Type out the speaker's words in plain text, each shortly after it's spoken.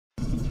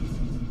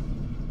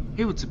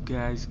Hey, what's up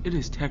guys, it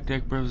is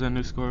TechDeckBros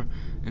 _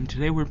 and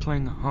today we're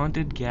playing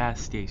Haunted Gas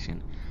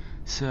Station.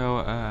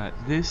 So,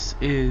 this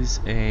is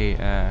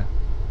a,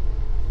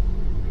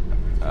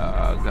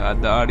 oh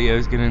god, the audio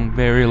is getting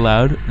very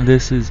loud.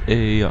 This is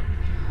a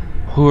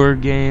horror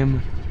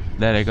game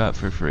that I got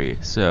for free,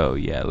 so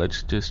yeah,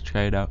 let's just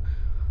try it out.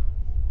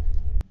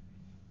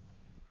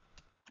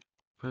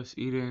 Press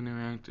E to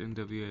interact and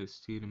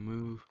WSD to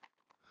move.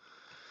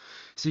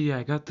 So yeah,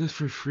 I got this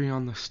for free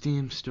on the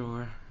Steam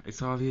store.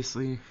 It's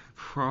obviously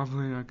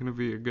probably not gonna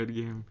be a good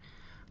game,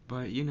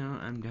 but you know,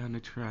 I'm down to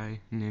try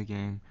a new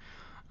game.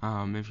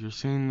 If you're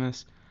seeing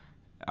this,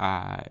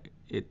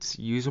 it's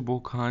usable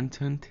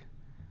content.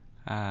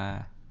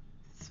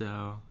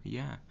 So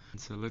yeah.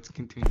 So let's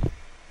continue.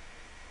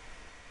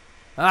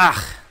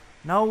 Ah,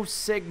 no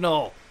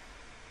signal.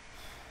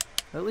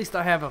 At least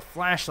I have a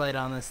flashlight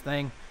on this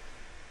thing.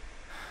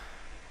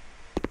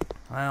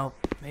 Well,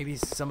 maybe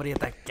somebody at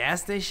that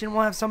gas station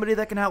will have somebody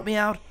that can help me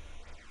out.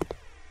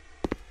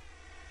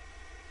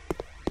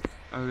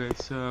 Okay,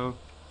 so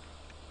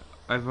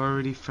I've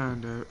already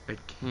found out I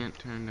can't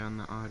turn down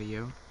the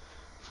audio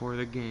for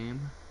the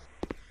game.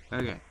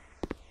 Okay,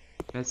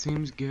 that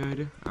seems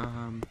good.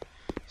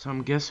 So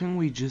I'm guessing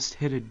we just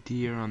hit a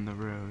deer on the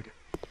road,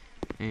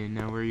 and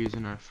now we're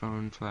using our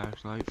phone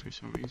flashlight for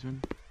some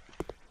reason.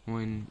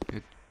 When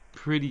it's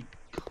pretty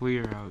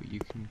clear out, you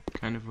can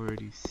kind of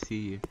already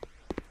see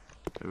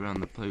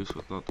around the place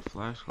without the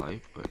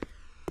flashlight, but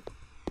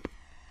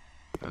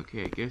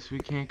okay, I guess we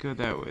can't go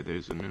that way.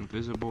 There's an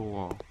invisible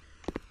wall.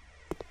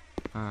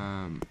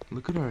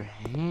 Look at our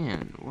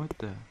hand. What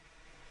the?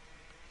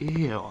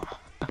 Ew.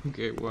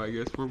 Okay, well, I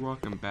guess we're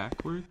walking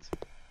backwards.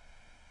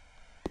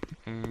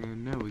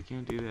 And no, we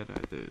can't do that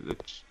either.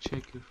 Let's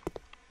check if...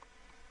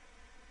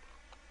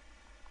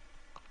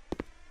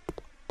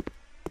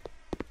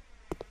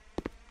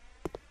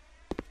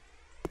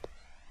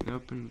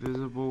 Nope,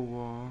 invisible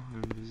wall,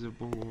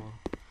 invisible wall.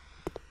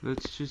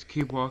 Let's just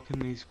keep walking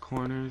these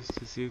corners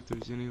to see if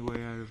there's any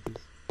way out of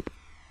this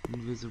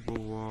invisible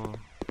wall.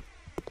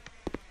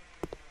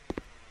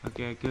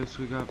 Okay, I guess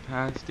we got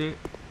past it.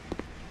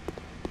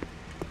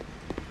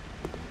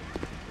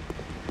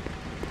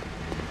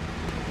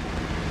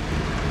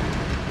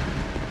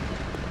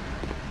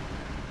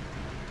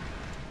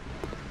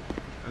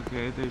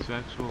 Okay, there's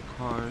actual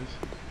cars.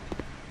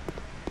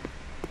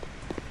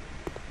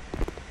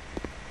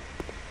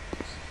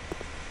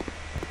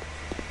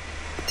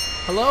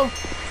 Hello?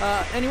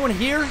 Anyone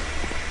here?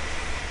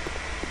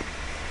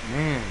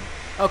 Man.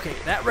 Okay,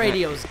 that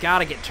radio's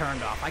gotta get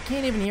turned off. I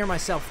can't even hear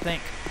myself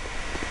think.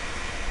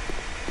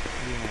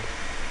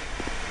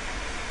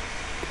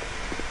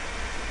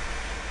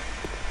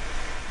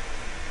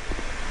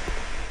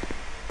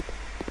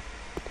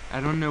 Yeah.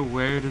 I don't know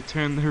where to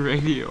turn the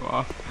radio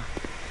off.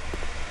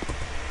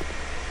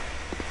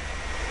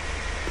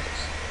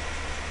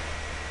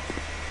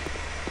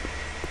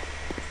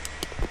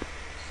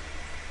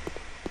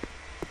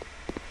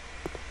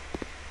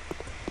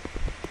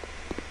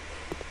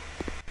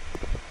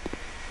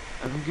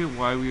 I don't get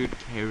why we would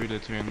care to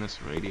turn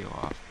this radio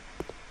off.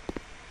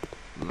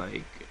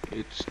 Like,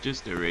 it's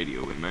just a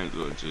radio, we might as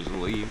well just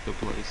leave the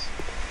place.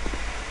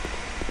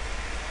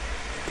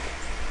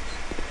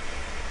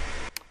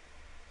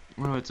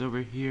 Well, it's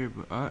over here,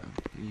 but,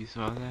 you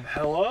saw that?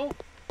 Hello?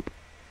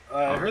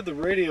 I heard the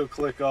radio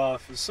click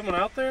off. Is someone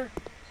out there?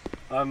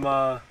 I'm,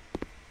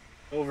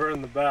 over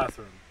in the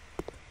bathroom.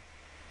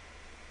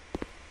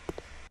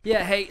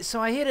 Yeah, hey,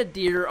 so I hit a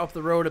deer up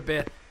the road a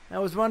bit. I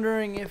was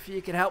wondering if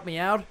you could help me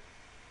out.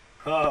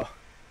 Oh,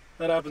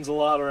 that happens a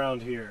lot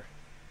around here.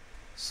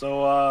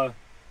 So, I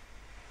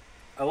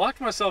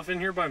locked myself in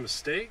here by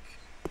mistake.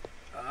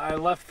 I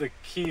left the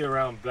key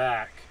around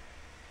back.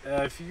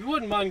 If you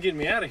wouldn't mind getting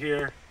me out of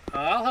here,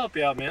 I'll help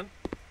you out, man.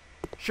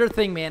 Sure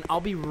thing, man.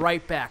 I'll be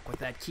right back with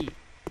that key.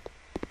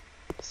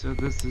 So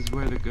this is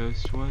where the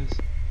ghost was?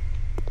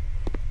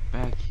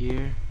 Back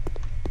here?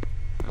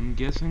 I'm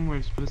guessing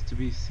we're supposed to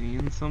be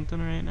seeing something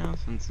right now,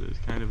 since there's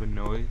kind of a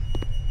noise.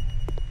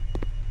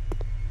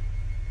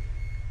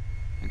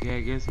 Okay,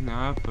 I guess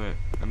not, but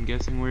I'm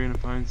guessing we're gonna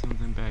find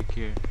something back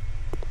here.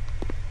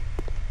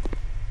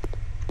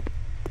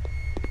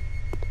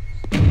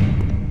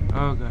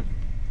 Oh god,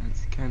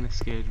 that's kinda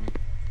scared me.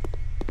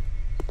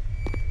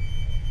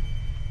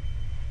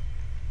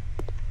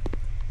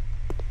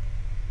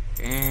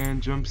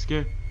 And jump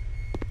scare.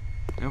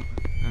 Nope,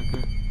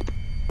 okay.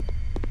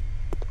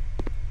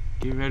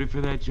 Get ready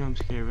for that jump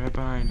scare right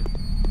behind us.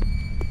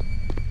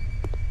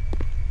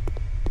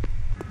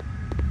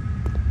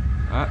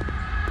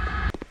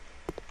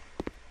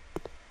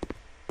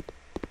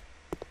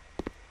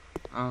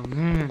 Oh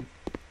man.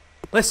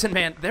 Listen,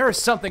 man, there is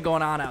something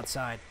going on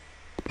outside.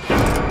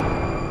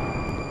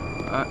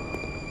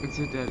 It's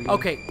a dead guy.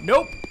 Okay,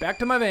 nope. Back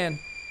to my van.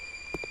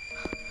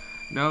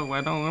 No,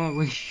 I don't want to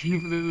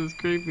leave. This is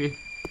creepy.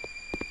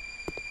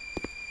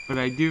 But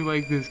I do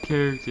like this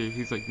character.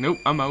 He's like, nope,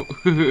 I'm out.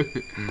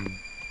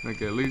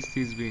 Like, at least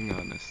he's being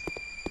honest.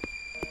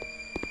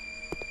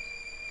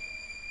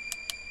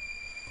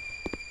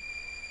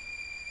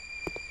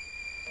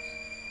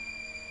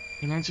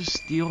 Can I just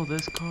steal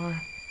this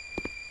car?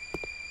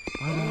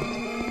 Why do I have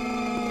to...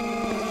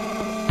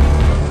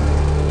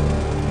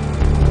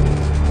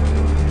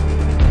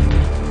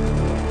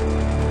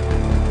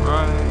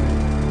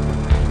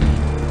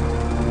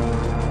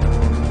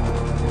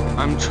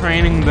 I'm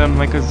training them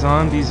like a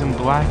zombies in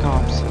Black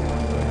Ops.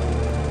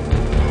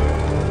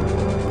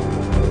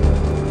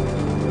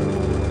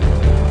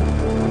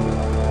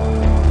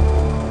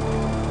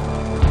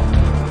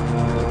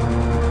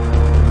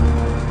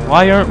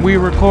 Why aren't we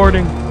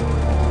recording?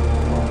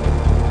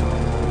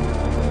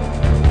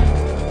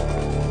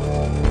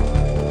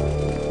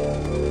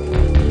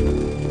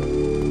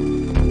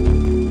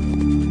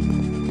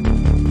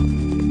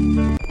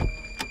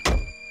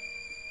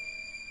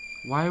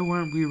 Why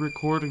weren't we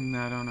recording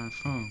that on our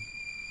phone?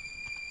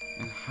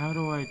 And how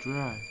do I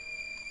drive?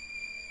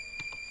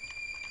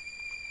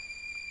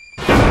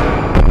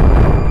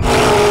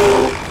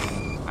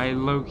 I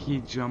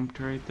low-key jumped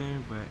right there,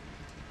 but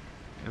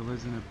it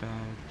wasn't a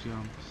bad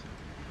jump.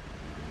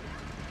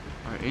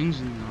 So. Our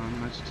engine's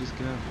on, let's just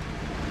go.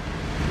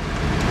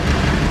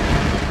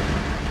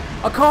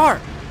 A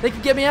car! They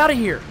can get me out of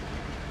here!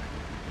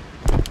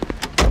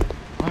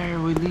 Why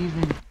are we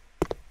leaving?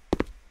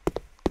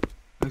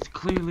 It's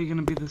clearly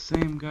gonna be the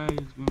same guy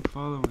who's been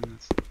following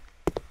us.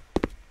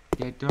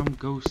 That dumb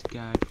ghost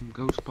guy from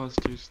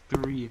Ghostbusters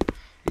 3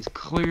 is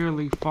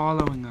clearly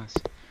following us.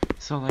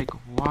 So like,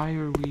 why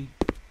are we...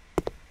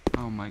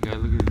 Oh my god,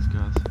 look at these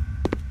guys.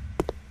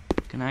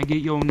 Can I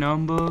get your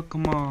number?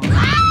 Come on.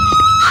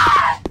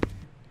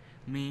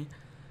 Me,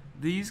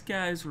 these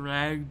guys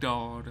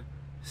ragdolled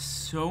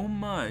so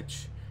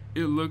much,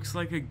 it looks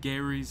like a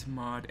Gary's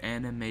Mod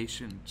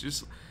animation.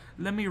 Just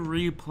let me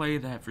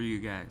replay that for you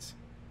guys.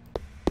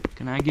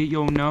 Can I get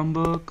your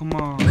number? Come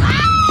on.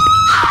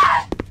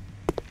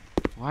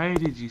 Why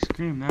did you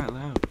scream that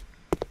loud?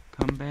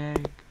 Come back.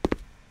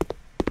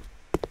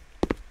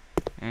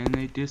 And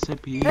they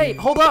disappear. Hey,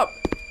 hold up!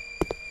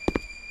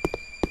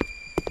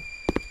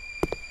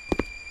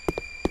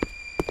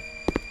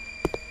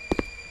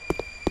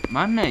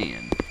 My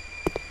man.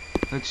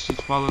 Let's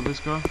just follow this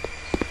girl.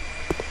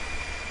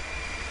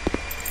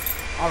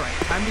 Alright,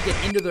 time to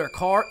get into their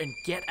car and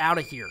get out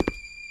of here.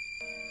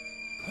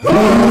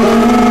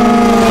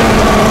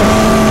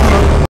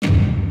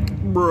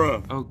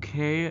 Bruh.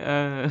 Okay,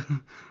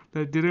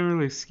 that didn't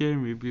really scare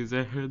me because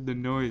I heard the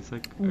noise,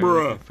 like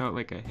I felt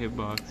like a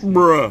hitbox.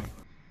 Bruh.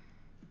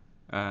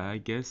 I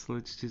guess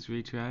let's just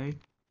retry.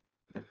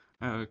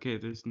 Oh, okay,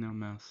 there's no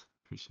mouse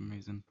for some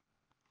reason.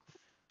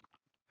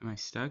 Am I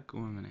stuck?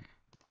 1 minute.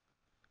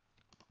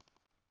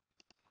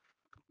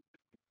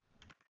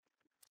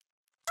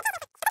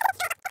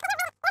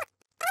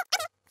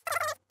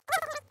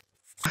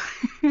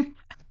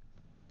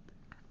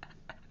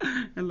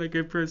 And like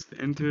I pressed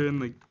enter and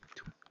like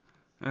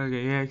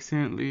okay, I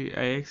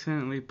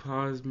accidentally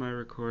paused my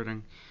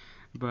recording.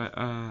 But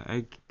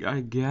I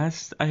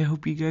guess I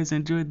hope you guys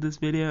enjoyed this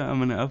video. I'm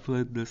gonna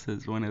upload this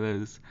as one of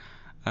those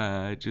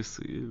just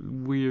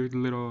weird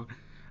little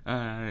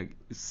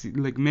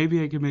like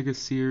maybe I could make a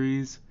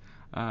series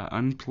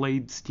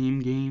unplayed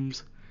Steam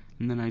games,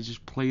 and then I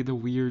just play the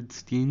weird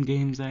Steam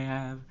games I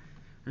have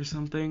or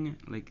something,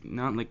 like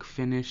not like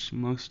finish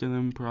most of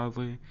them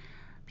probably,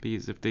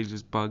 because if they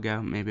just bug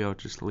out maybe I'll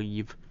just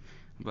leave.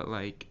 But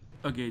like,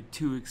 okay,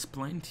 to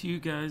explain to you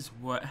guys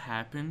what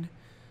happened.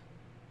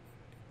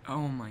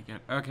 Oh my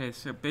god. Okay,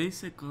 so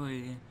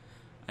basically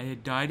I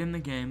had died in the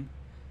game,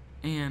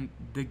 and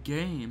the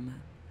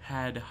game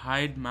had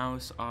hide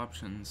mouse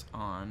options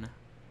on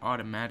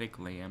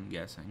automatically, I'm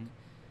guessing.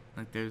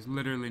 Like there's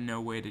literally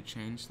no way to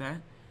change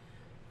that.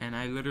 And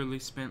I literally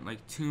spent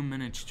like 2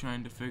 minutes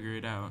trying to figure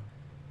it out.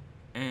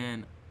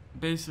 And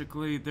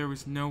basically there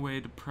was no way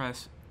to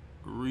press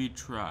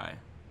retry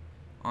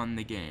on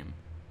the game.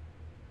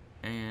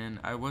 And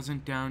I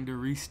wasn't down to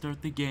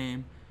restart the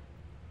game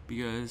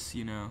because,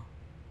 you know,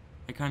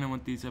 I kind of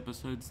want these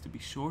episodes to be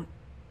short.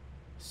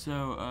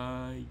 So,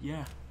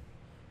 yeah.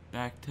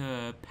 Back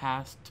to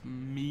past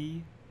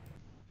me.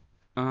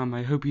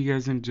 I hope you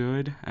guys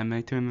enjoyed. I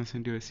might turn this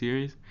into a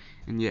series.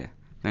 And yeah,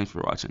 thanks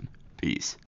for watching. Peace.